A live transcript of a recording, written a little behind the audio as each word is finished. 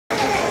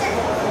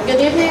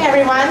Good evening,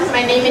 everyone.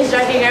 My name is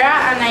GUERRA,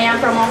 and I am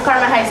from Mount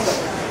Carmel High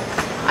School.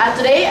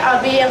 Today,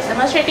 I'll be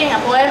demonstrating a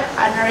poem,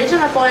 an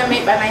original poem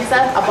made by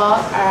myself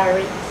about a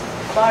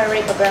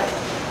rape of a girl.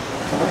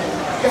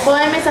 The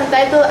poem is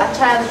entitled A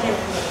Child's Dream.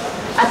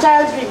 A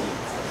Child's Dream.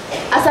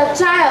 As a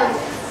child,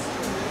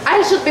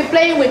 I should be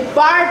playing with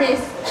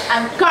Barbies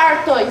and car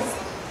toys,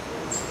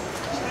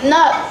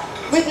 not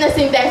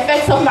witnessing the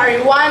effects of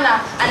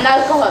marijuana and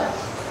alcohol.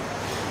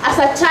 As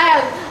a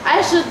child,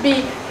 I should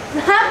be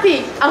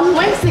happy and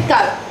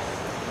whimsical,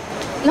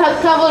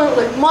 not covered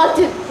with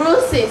multiple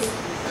bruises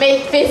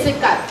made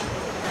physical.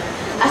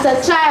 As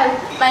a child,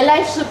 my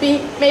life should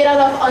be made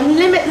out of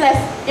unlimitless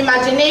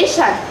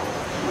imagination,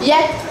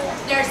 yet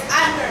there's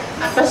anger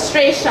and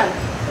frustration.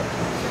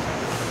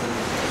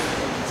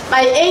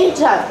 My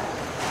angel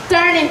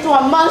turned into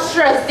a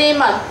monstrous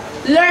demon,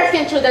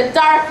 lurking through the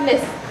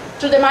darkness,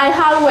 through my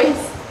hallways,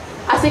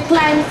 as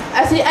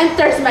he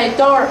enters my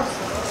door.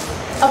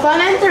 Upon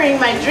entering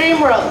my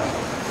dream world,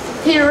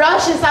 he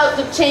rushes out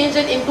to change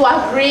it into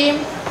a grim,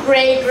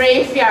 gray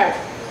graveyard,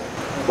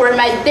 where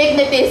my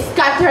dignity is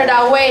scattered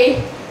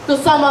away to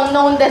some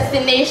unknown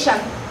destination.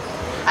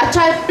 A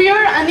child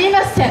pure and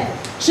innocent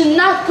should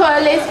not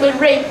coalesce with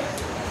rape,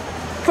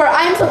 for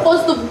I am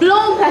supposed to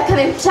bloom like an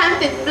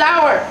enchanted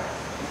flower,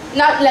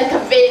 not like a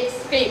vague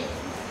script.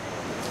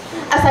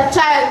 As a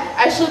child,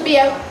 I should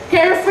be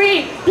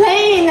carefree,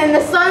 playing in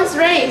the sun's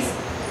rays,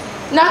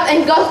 not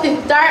engulfed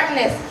in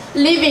darkness,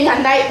 living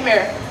a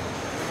nightmare.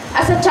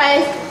 As a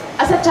child,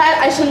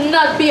 I should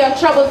not be in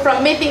trouble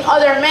from meeting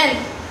other men,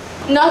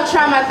 not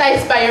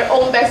traumatized by your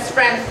own best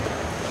friend.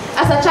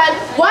 As a child,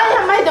 why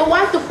am I the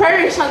one to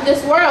perish on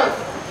this world?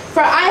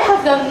 For I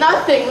have done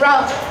nothing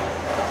wrong.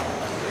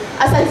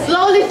 As I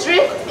slowly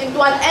drift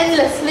into an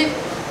endless sleep,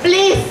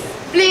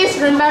 please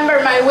remember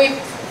my weep,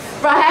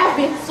 for I have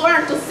been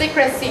sworn to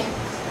secrecy.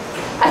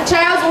 A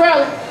child's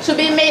world should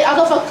be made out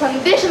of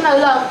unconditional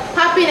love,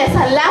 happiness,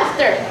 and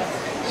laughter.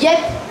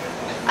 Yet,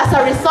 as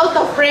a result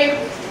of rape,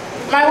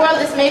 my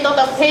world is made out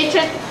of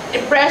hatred,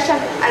 depression,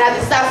 and a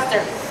disaster.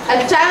 A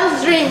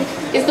child's dream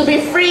is to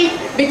be free,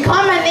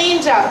 become an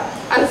angel,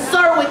 and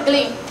soar with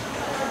glee.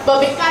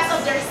 But because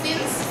of their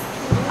sins,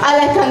 all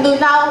I can do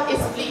now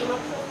is flee.